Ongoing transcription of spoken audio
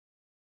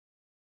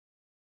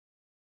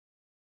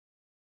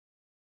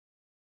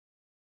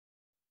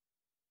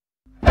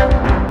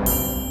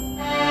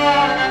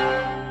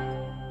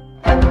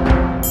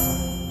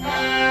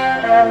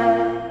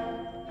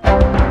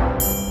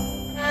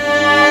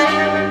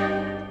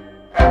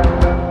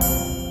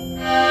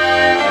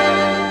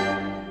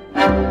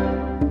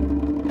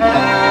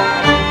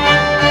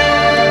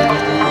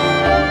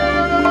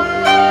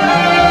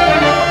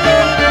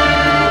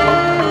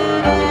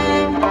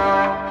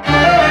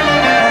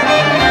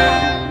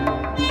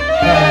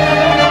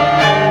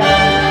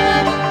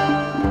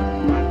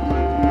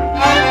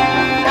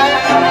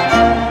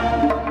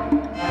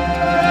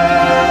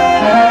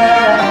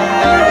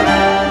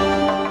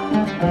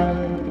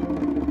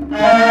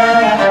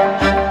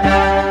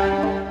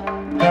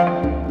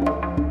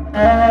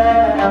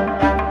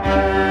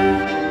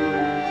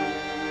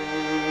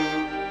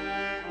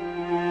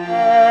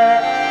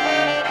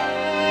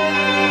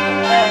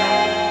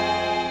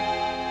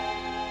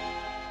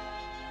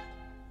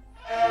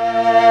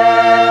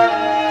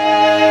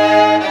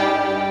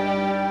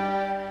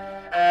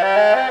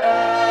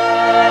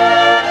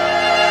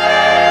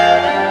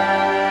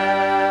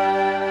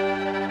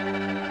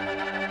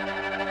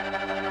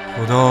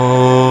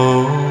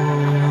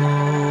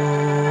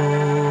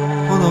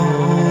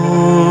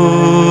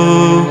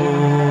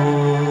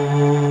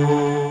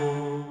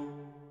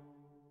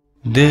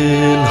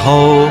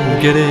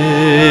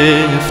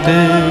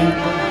گرفته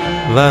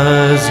و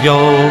از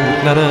یاد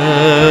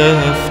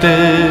نرفته،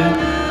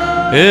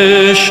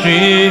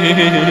 عشقی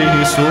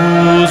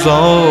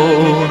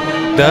سوزان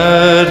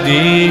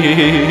دردی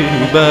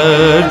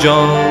بر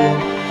جان،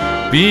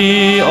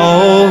 بی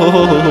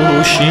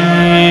آشیا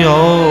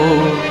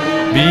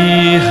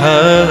بی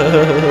هم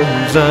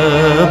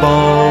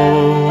زبان.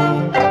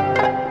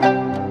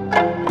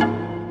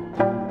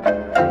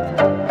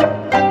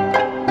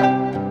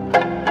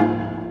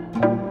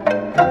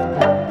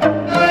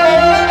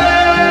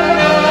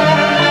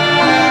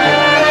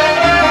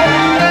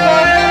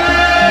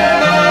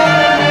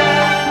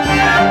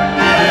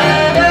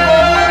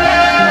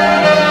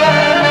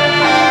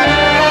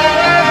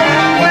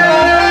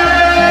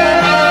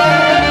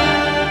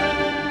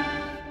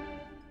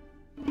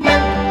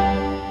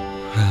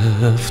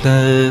 رفت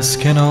از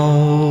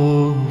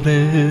کنار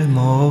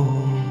ما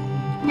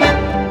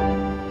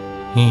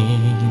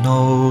این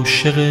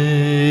عاشق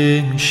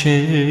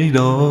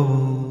شیدا،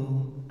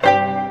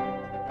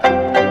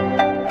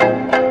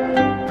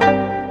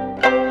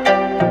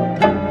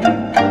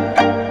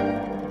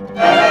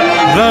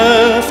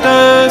 رفت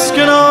از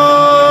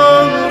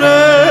کنار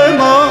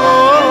ما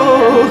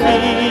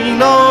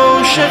این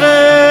عاشق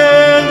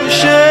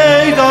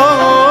شیدا،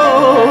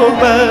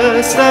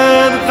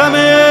 بستن غم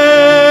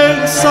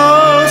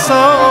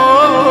ساسان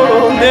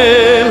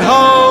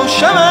دلها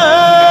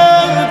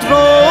شود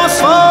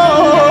رسوا.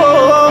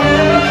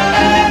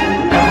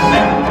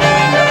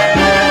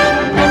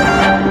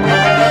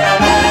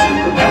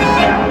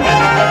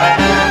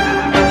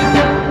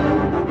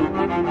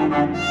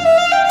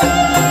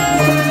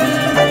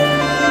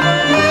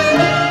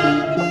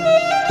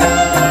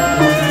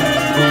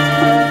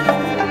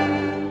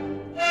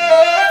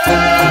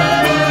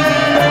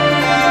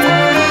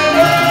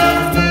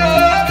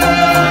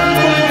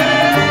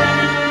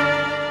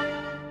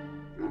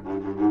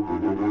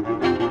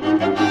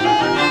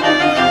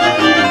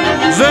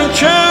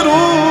 زنچه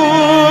رو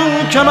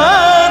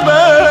کمر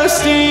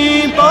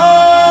بستی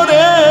بار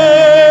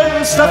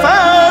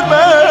سفر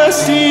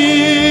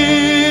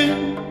بستی،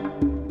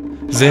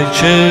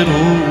 زنچه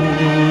رو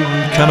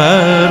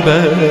کمر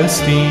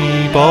بستی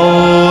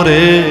بار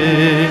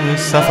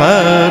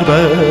سفر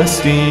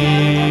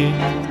بستی.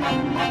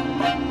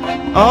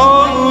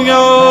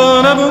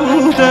 آیا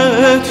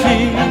نبودت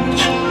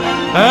هیچ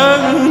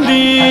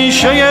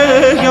اندیشه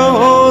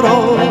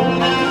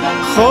یاران،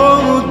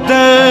 خود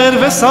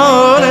در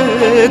وصال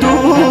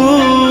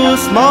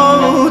دوست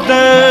ما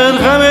در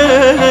غم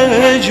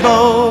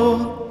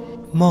هجران،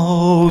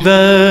 ما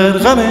در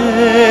غم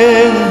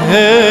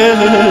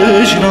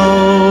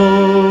هجران.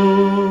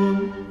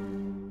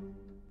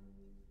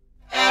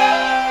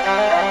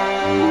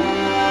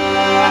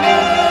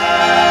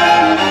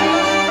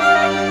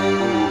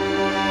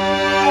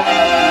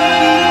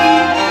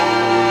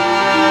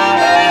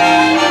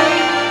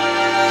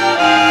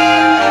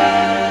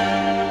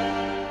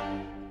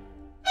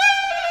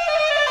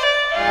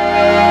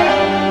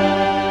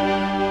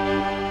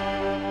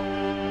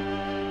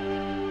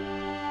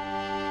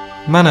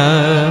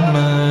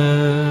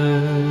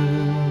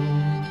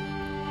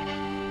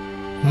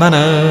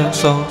 منم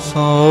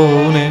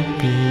ساسان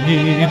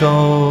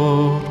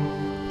بیدار،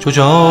 چو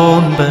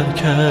جان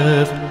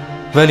برکف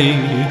ولی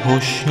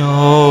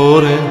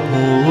هوشیار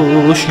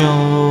هوشیار.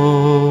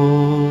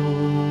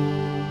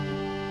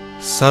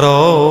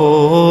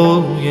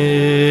 سرای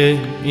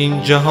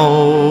این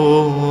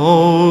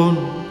جهان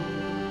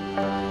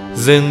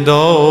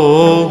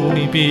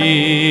زندانی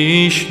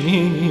بیش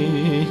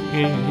نیست،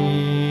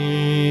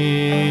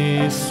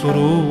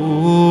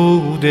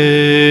 سرود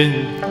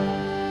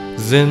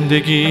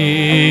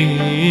زندگی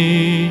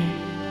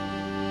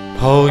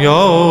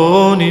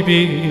پایانی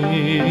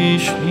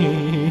بیش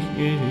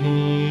نیست.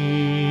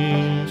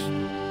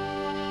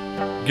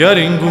 گر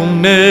این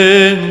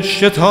گونه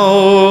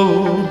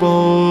شتابان،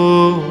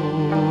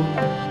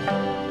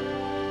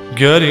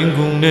 گر این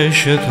گونه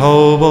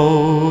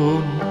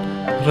شتابان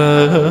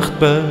رخت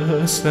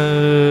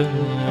بستم،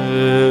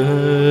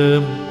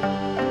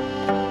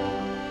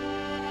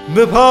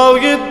 به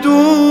پای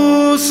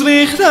دوست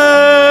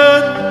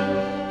ریختن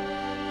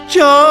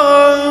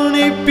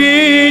جانی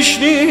بیش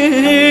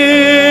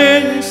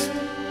نیست.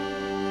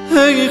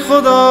 ای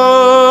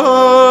خدا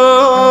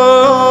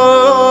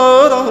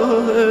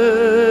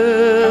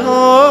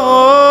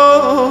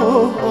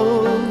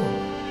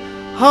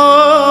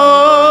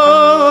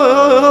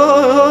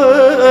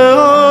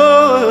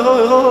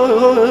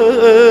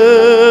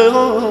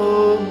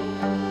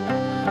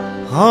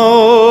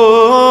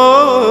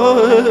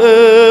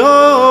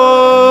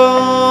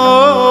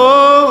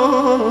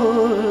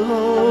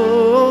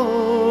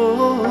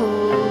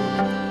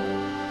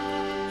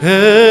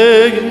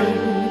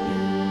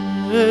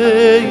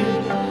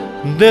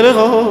دل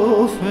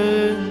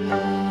غافل،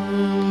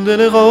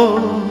 دل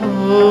غافل.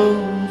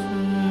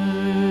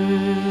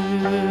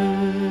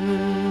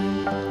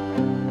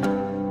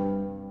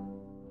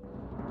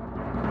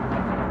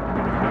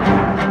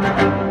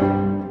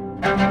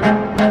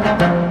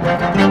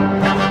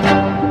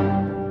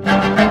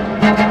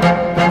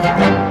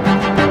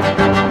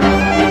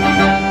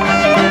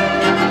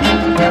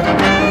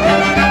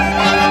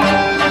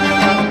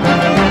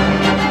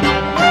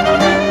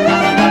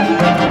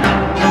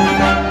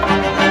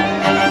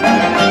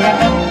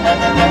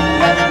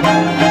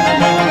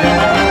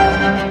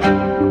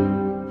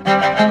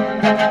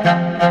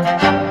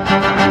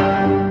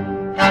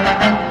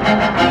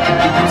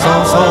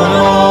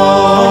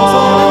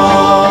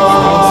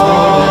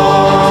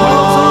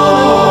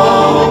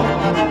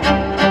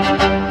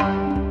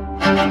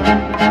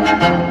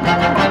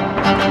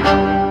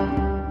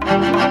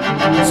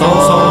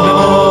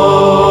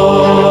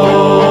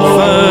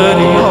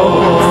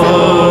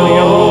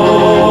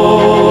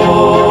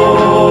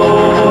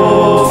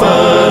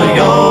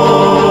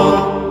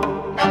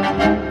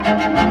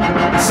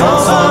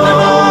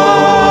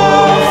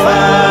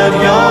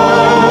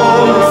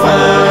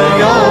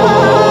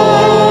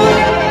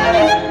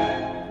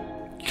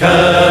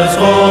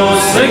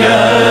 قصه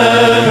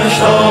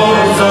گشت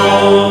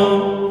آزاد.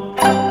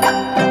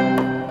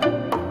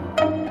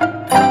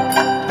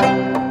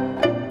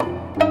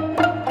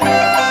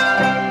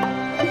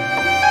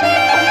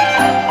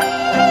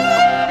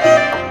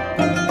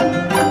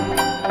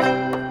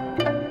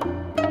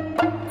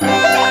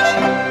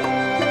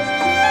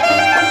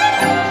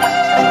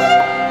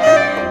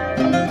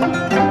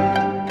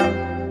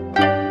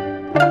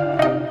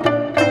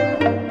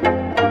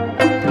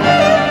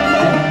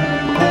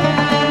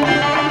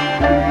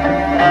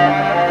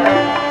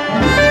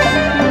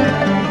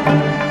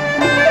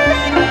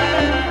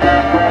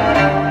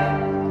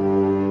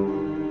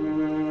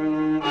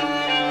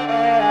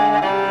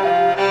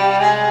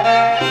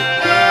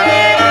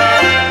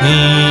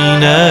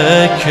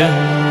 اینک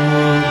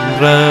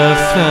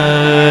رفت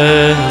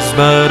از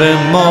بر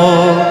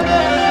ما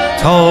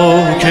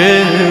تا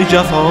که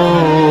جفا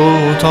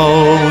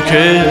تا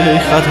که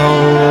خطا،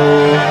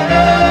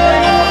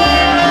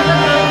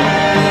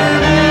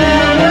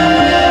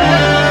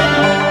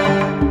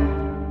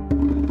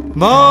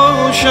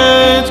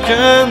 باشد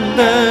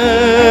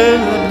کندر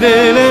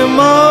دل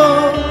ما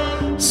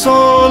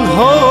صلح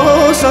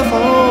و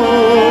صفا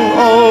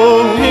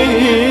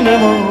آیین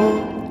ما.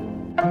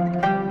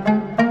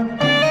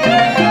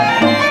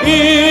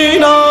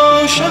 این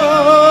عاشق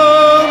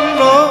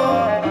را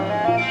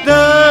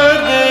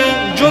درد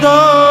جدایی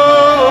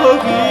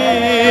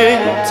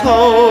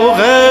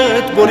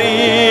طاقت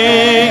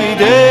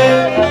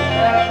بریده،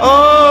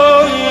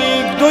 آی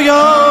دو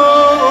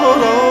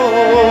یاران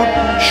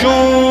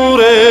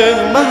شور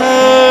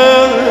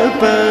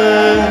محبت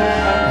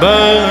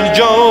بر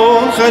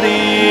جان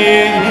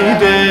خریده.